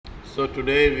So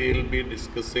today we will be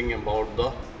discussing about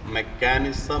the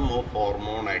mechanism of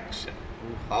hormone action,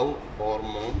 how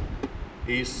hormone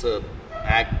is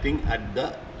acting at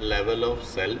the level of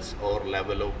cells or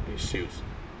level of tissues.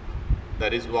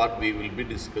 That is what we will be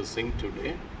discussing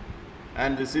today.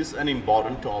 And this is an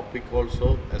important topic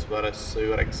also as far as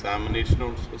your examination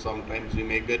also. Sometimes you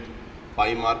may get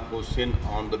 5-mark question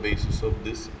on the basis of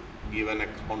this given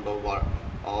account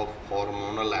of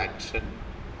hormonal action.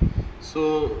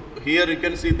 So here you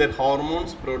can see that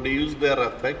hormones produce their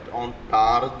effect on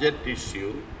target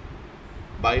tissue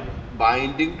by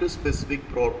binding to specific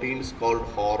proteins called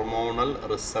hormonal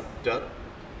receptor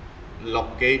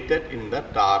located in the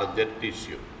target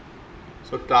tissue.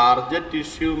 So target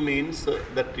tissue means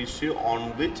the tissue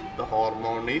on which the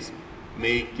hormone is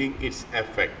making its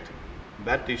effect.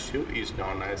 That tissue is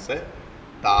known as a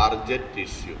target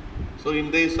tissue. So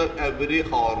in case of every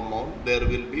hormone, there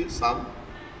will be some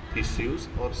tissues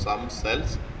or some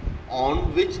cells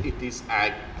on which it is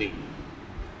acting.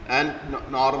 And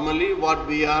normally what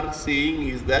we are seeing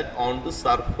is that on the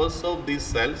surface of these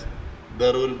cells,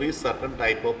 there will be certain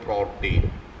type of protein.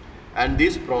 And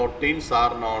these proteins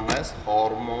are known as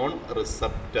hormone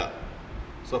receptor.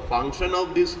 So function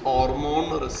of this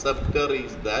hormone receptor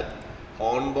is that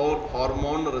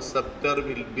hormone receptor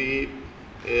will be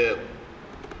here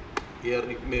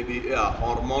it may be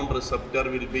hormone receptor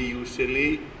will be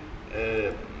usually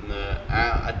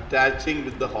attaching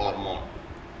with the hormone.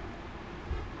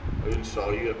 I will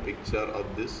show you a picture of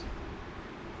this.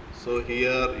 So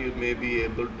here you may be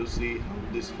able to see how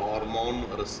this hormone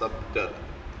receptor.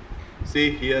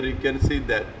 See here you can see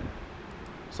that.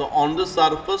 So on the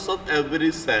surface of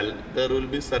every cell there will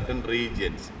be certain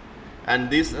regions, and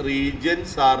these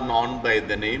regions are known by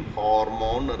the name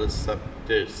hormone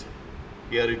receptors.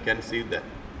 Here you can see that.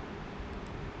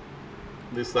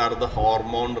 These are the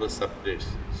hormone receptors.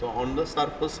 So on the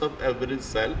surface of every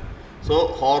cell, so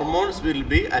hormones will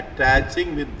be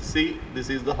attaching with, see, this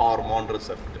is the hormone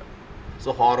receptor.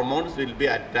 So hormones will be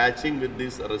attaching with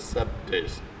these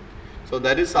receptors. So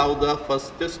that is how the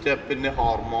first step in a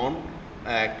hormone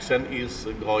action is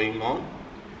going on.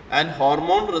 And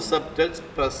hormone receptors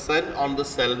present on the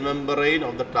cell membrane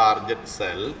of the target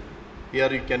cell. Here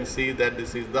you can see that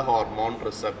this is the hormone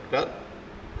receptor.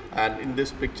 And in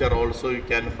this picture also you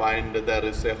can find that there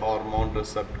is a hormone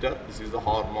receptor. This is the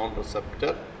hormone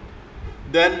receptor.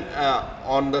 Then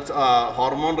on the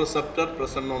hormone receptor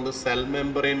present on the cell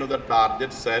membrane of the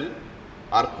target cell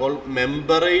are called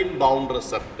membrane bound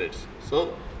receptors.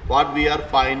 So what we are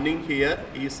finding here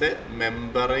is a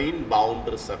membrane bound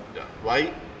receptor.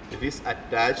 Why? It is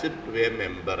attached to a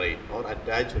membrane or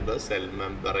attached to the cell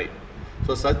membrane.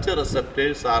 So such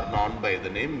receptors are known by the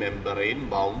name membrane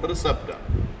bound receptor.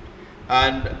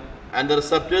 And the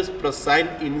receptors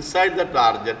present inside the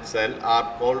target cell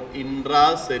are called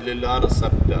intracellular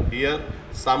receptor. Here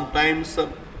sometimes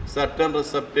certain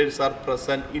receptors are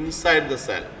present inside the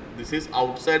cell. This is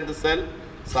outside the cell.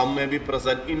 Some may be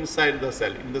present inside the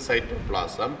cell in the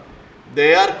cytoplasm.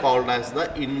 They are called as the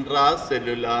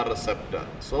intracellular receptor.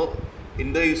 So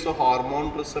in the case of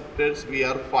hormone receptors we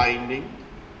are finding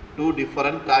two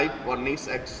different types. One is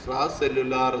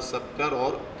extracellular receptor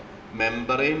or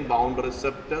membrane bound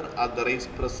receptor, other is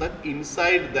present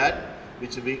inside that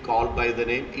which we call by the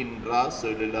name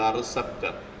intracellular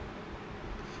receptor.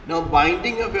 Now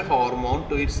binding of a hormone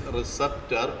to its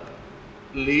receptor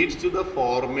leads to the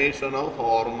formation of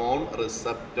hormone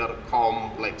receptor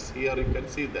complex. Here you can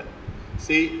see that.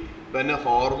 See, when a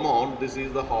hormone, this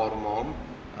is the hormone,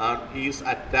 is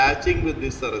attaching with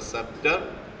this receptor,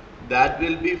 that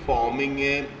will be forming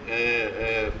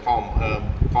a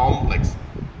complex.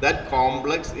 That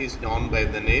complex is known by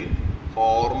the name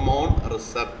hormone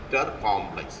receptor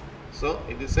complex. So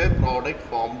it is a product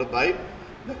formed by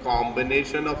the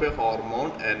combination of a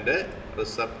hormone and a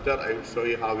receptor. I will show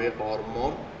you how a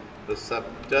hormone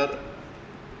receptor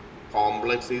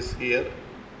complex is here.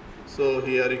 So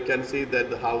here you can see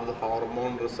that how the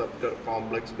hormone receptor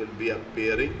complex will be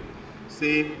appearing.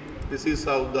 See, this is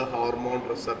how the hormone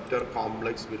receptor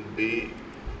complex will be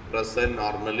present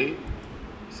normally.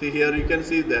 See here you can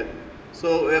see that.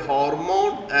 So a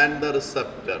hormone and the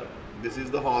receptor. This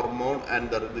is the hormone and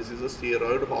this is a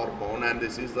steroid hormone and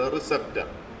this is the receptor.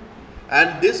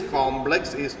 And this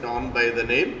complex is known by the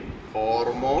name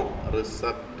hormone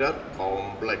receptor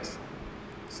complex.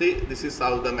 See, this is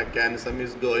how the mechanism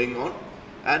is going on.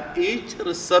 And each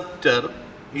receptor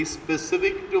is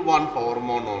specific to one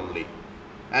hormone only.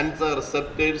 And the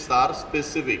receptors are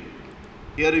specific.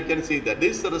 Here you can see that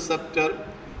this receptor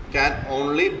can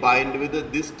only bind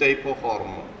with this type of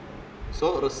hormone.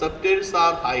 So receptors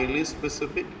are highly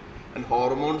specific and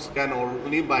hormones can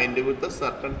only bind with a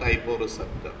certain type of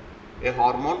receptor. A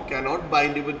hormone cannot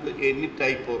bind with any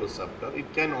type of receptor.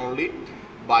 It can only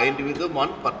bind with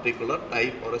one particular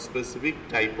type or a specific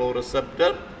type of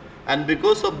receptor, and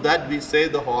because of that we say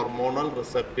the hormonal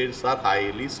receptors are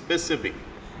highly specific.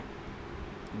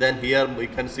 Then here we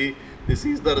can see this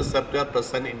is the receptor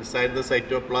present inside the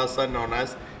cytoplasm known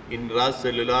as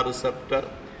intracellular receptor.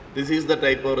 This is the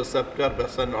type of receptor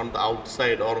present on the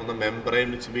outside or on the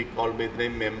membrane, which we call with the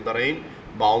membrane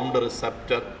bound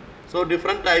receptor. So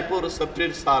different type of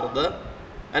receptors are there,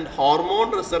 and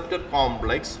hormone receptor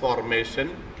complex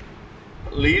formation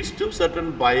leads to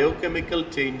certain biochemical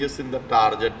changes in the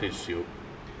target tissue.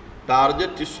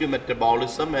 Target tissue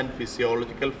metabolism and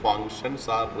physiological functions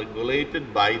are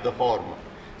regulated by the hormone.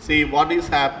 See, what is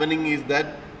happening is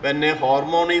that when a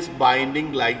hormone is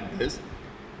binding like this,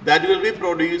 that will be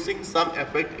producing some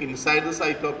effect inside the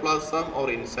cytoplasm or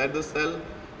inside the cell,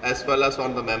 as well as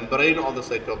on the membrane of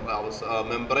the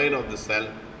membrane of the cell,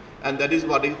 and that is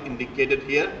what is indicated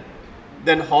here.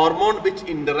 Then hormone which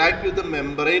interact with the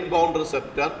membrane bound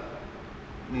receptor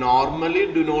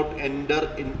normally do not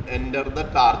enter the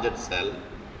target cell,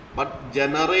 but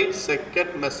generate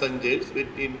second messengers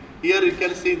within. Here you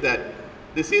can see that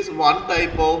this is one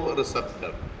type of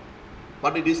receptor,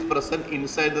 but it is present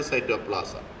inside the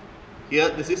cytoplasm. Here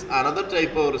this is another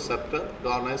type of receptor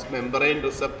known as membrane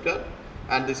receptor,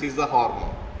 and this is the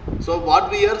hormone. So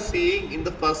what we are seeing in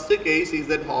the first case is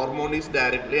that hormone is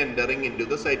directly entering into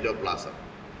the cytoplasm,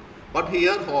 but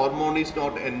here hormone is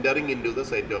not entering into the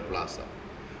cytoplasm.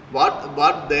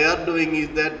 What they are doing is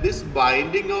that this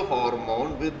binding of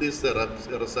hormone with this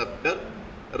receptor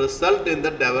result in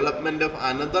the development of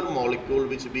another molecule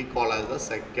which we call as the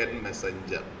second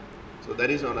messenger. So that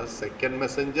is known as second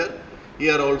messenger.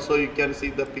 Here also you can see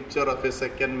the picture of a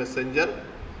second messenger.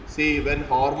 See, when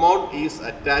hormone is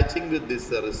attaching with this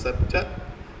receptor,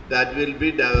 that will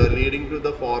be leading to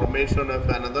the formation of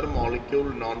another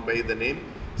molecule known by the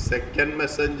name second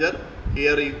messenger.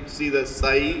 Here you see the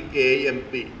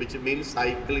CAMP, which means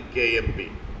cyclic AMP.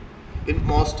 In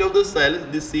most of the cells,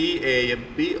 the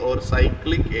CAMP or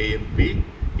cyclic AMP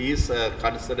is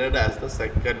considered as the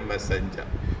second messenger.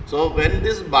 So when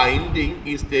this binding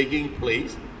is taking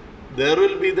place, there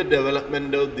will be the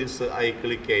development of this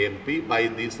cyclic AMP by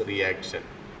this reaction,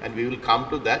 and we will come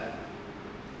to that.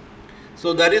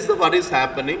 So that is what is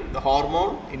happening. The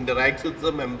hormone interacts with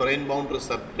the membrane bound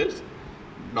receptors,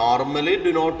 normally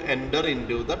do not enter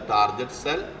into the target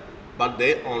cell, but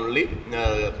they only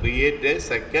create a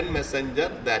second messenger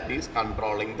that is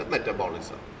controlling the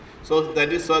metabolism. So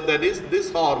that is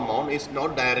this hormone is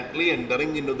not directly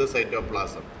entering into the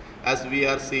cytoplasm, as we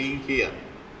are seeing here.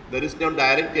 There is no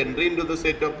direct entry into the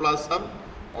cytoplasm.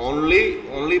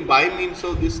 Only by means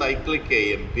of the cyclic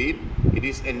AMP, it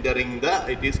is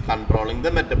controlling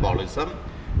the metabolism.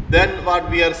 Then what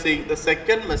we are seeing, the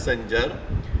second messenger,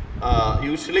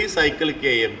 usually cyclic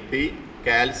AMP,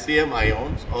 calcium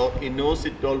ions or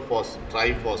inositol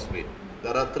triphosphate.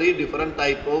 There are three different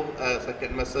type of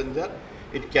second messenger.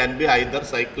 It can be either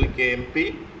cyclic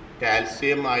AMP,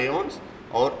 calcium ions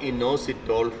or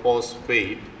inositol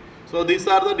phosphate. So these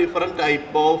are the different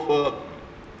type of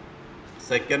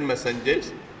second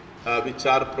messengers which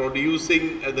are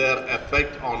producing their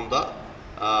effect on the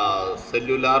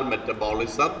cellular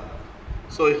metabolism.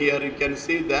 So here you can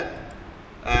see that,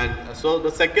 and so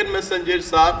the second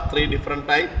messengers are three different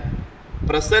types.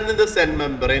 Present in the cell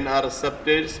membrane are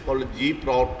receptors called G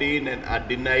protein and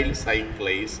adenyl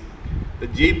cyclase. The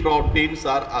G proteins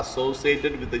are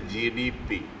associated with the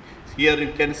GDP. Here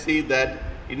you can see that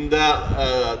in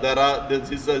the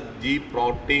this is a G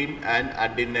protein and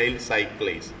adenyl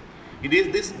cyclase. It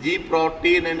is this G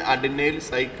protein and adenyl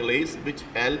cyclase which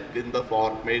help in the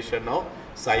formation of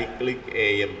cyclic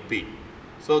AMP.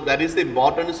 So that is the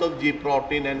importance of G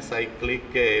protein and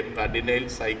cyclic adenyl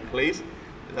cyclase.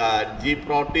 G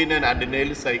protein and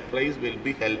adenyl cyclase will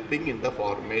be helping in the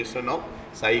formation of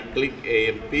cyclic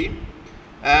AMP,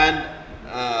 and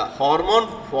hormone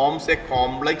forms a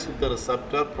complex with the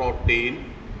receptor protein,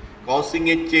 causing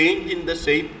a change in the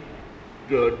shape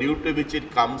due to which it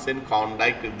comes in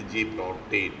contact with the G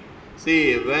protein.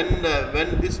 See, when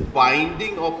this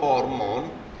binding of hormone,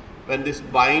 with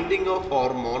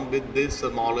this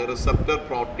small receptor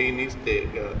protein is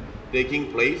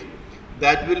taking place,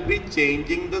 that will be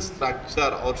changing the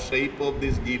structure or shape of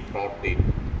this G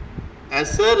protein.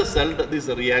 As a result, this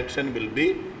reaction will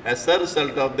be, as a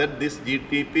result of that, this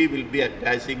GTP will be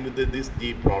attaching with this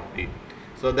G protein.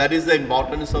 So that is the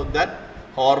importance of that.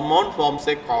 Hormone forms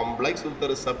a complex with the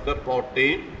receptor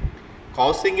protein,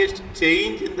 causing a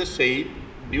change in the shape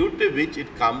due to which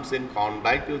it comes in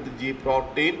contact with the G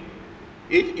protein.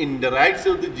 It interacts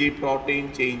with the G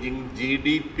protein, changing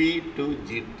GDP to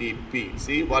GTP.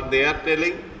 See what they are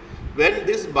telling? When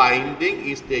this binding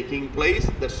is taking place,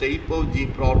 the shape of G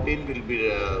protein will be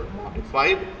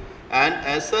modified, and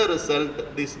as a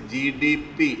result, this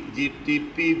GTP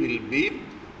will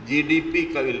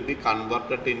be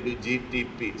converted into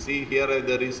GTP. See here,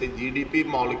 there is a GDP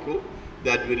molecule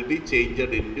that will be changed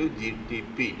into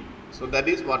GTP. So that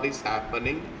is what is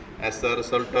happening. As a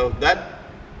result of that,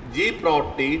 G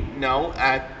protein now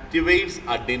activates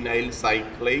adenyl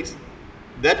cyclase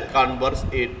that converts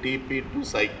ATP to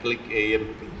cyclic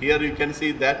AMP. Here you can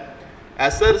see that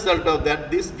as a result of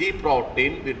that, this G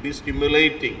protein will be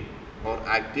stimulating or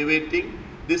activating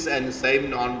this enzyme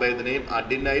known by the name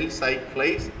adenyl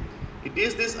cyclase. It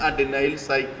is this adenyl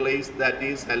cyclase that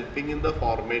is helping in the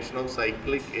formation of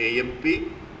cyclic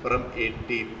AMP from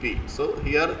ATP. So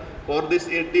here, for this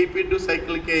ATP to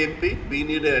cyclic AMP, we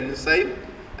need an enzyme,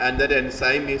 and that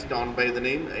enzyme is known by the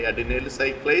name adenyl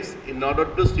cyclase. In order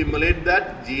to stimulate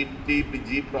that, G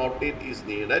protein is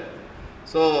needed.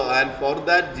 So, and for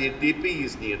that, GTP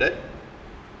is needed.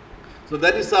 So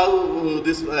that is how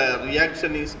this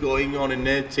reaction is going on in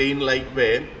a chain-like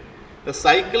way. The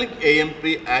cyclic AMP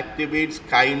activates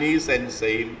kinase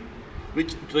enzyme,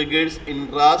 which triggers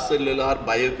intracellular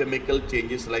biochemical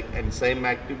changes like enzyme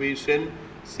activation,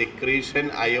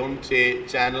 secretion, ion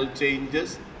channel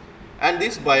changes, and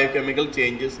these biochemical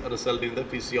changes result in the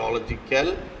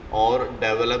physiological or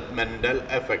developmental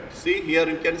effect. See here,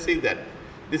 you can see that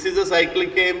this is a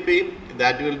cyclic AMP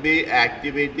that will be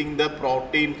activating the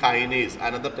protein kinase,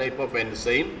 another type of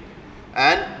enzyme,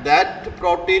 and that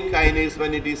protein kinase,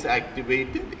 when it is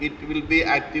activated, it will be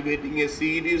activating a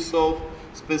series of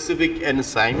specific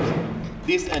enzymes.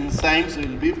 These enzymes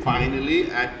will be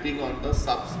finally acting on the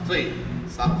substrate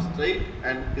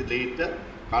and later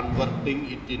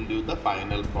converting it into the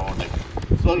final product.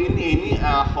 So in any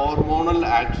hormonal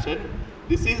action,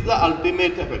 this is the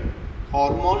ultimate effect.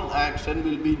 Hormone action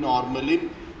will be normally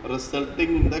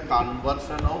resulting in the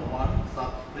conversion of one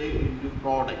substrate into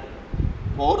product.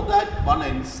 For that, one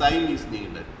enzyme is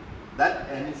needed. That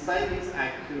enzyme is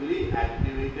actually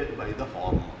activated by the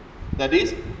hormone. That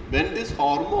is, when this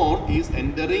hormone is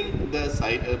entering the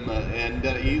site and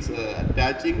is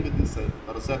attaching with this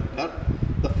receptor,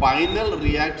 the final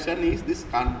reaction is this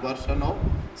conversion of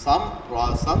some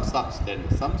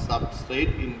substance, some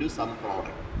substrate into some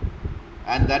product,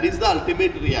 and that is the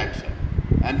ultimate reaction.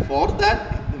 And for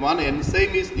that, one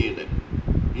enzyme is needed.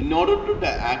 In order to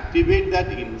activate that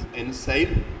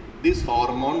enzyme, this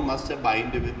hormone must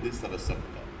bind with this receptor.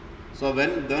 So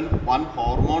when one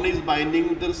hormone is binding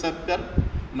with the receptor,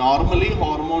 normally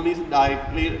hormone is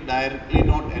directly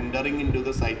not entering into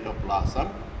the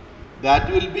cytoplasm. That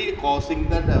will be causing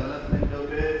the development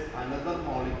of another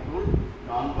molecule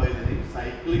known by the name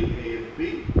cyclic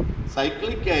AMP.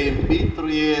 Cyclic AMP, through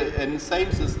an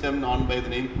enzyme system known by the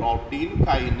name protein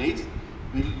kinase,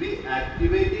 will be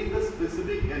activating the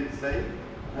specific enzyme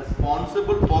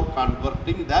responsible for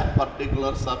converting that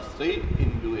particular substrate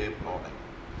into a product.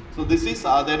 So this is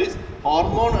that is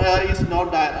hormone is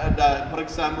not for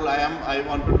example, I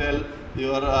want to tell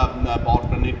your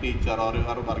botany teacher or your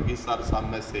Varghese sir some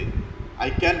message. I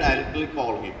can directly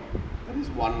call him. That is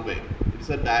one way. It is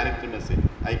a direct message.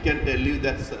 I can tell you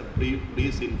that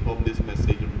please inform this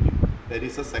message to him. There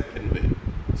is a second way.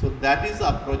 So that is the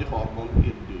approach hormone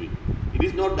is doing. It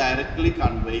is not directly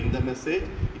conveying the message.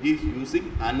 It is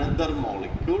using another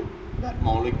molecule. That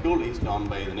molecule is known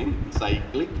by the name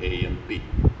cyclic AMP.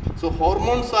 So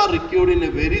hormones are required in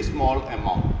a very small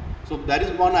amount. So that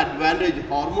is one advantage.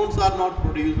 Hormones are not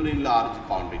produced in large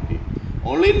quantity.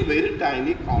 Only in very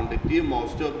tiny quantity,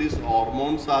 most of these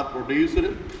hormones are produced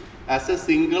as a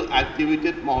single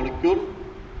activated molecule,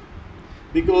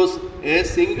 because a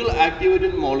single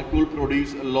activated molecule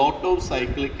produces a lot of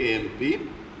cyclic AMP,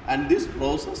 and this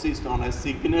process is known as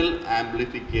signal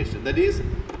amplification. That is,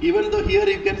 even though here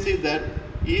you can see that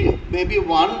maybe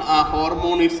one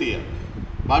hormone is here,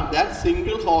 but that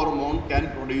single hormone can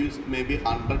produce maybe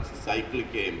 100 cyclic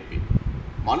AMP.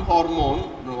 One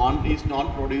hormone is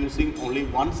not producing only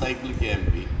one cyclic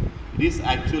AMP. It is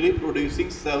actually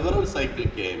producing several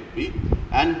cyclic AMP,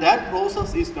 and that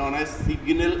process is known as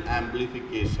signal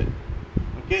amplification.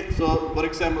 Okay, so for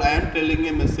example, I am telling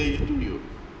a message to you.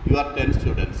 You are 10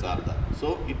 students are there.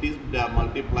 So it is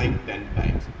multiplying 10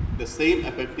 times. The same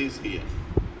effect is here.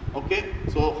 Okay,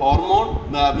 so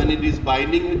hormone when it is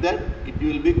binding with that, it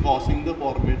will be causing the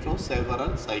formation of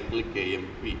several cyclic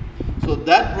AMP. So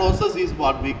that process is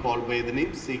what we call by the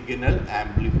name signal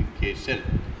amplification.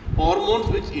 Hormones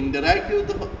which interact with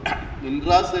the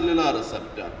intracellular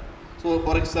receptor. So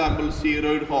for example,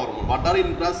 steroid hormone. What are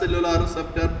intracellular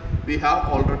receptor?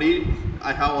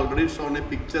 I have already shown a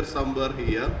picture somewhere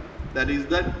here. That is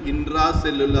the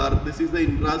intracellular, this is the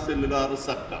intracellular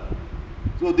receptor.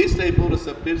 So this type of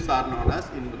receptors are known as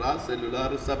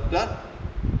intracellular receptor.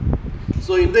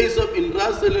 So in the case of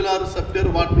intracellular receptor,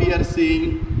 what we are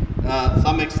seeing,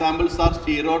 some examples are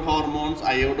steroid hormones,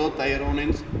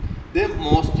 iodothyronins. They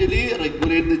mostly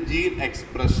regulate the gene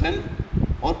expression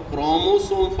or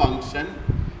chromosome function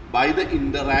by the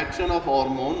interaction of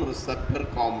hormone receptor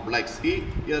complex. Here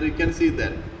you can see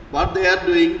that what they are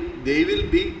doing, they will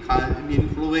be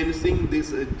influencing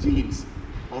these genes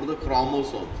or the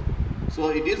chromosomes. So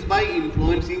it is by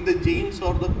influencing the genes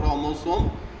or the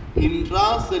chromosome,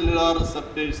 intracellular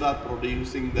receptors are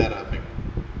producing their effect.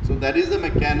 So that is the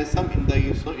mechanism in the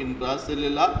case of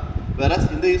intracellular, whereas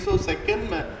in the case of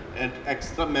second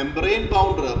extra membrane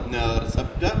bound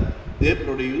receptor, they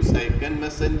produce cytokine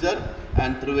messenger,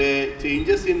 and through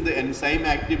changes in the enzyme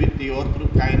activity or through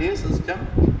kinase system,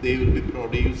 they will be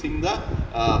producing the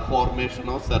formation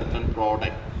of certain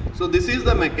product. So this is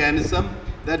the mechanism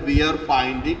that we are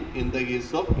finding in the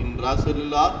case of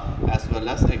intracellular as well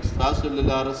as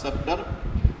extracellular receptor,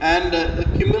 and the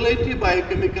cumulative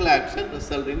biochemical action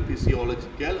result in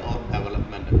physiological or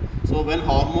developmental. So when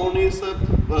hormone is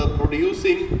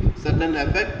producing certain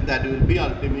effect, that will be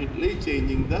ultimately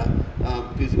changing the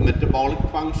metabolic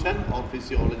function or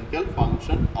physiological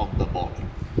function of the body.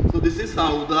 So this is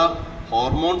how the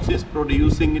hormones is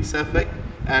producing its effect,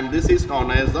 and this is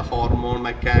known as the hormone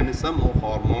mechanism or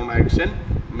hormone action,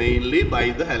 mainly by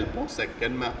the help of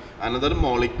another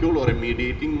molecule or a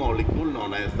mediating molecule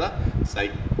known as the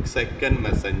second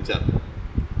messenger.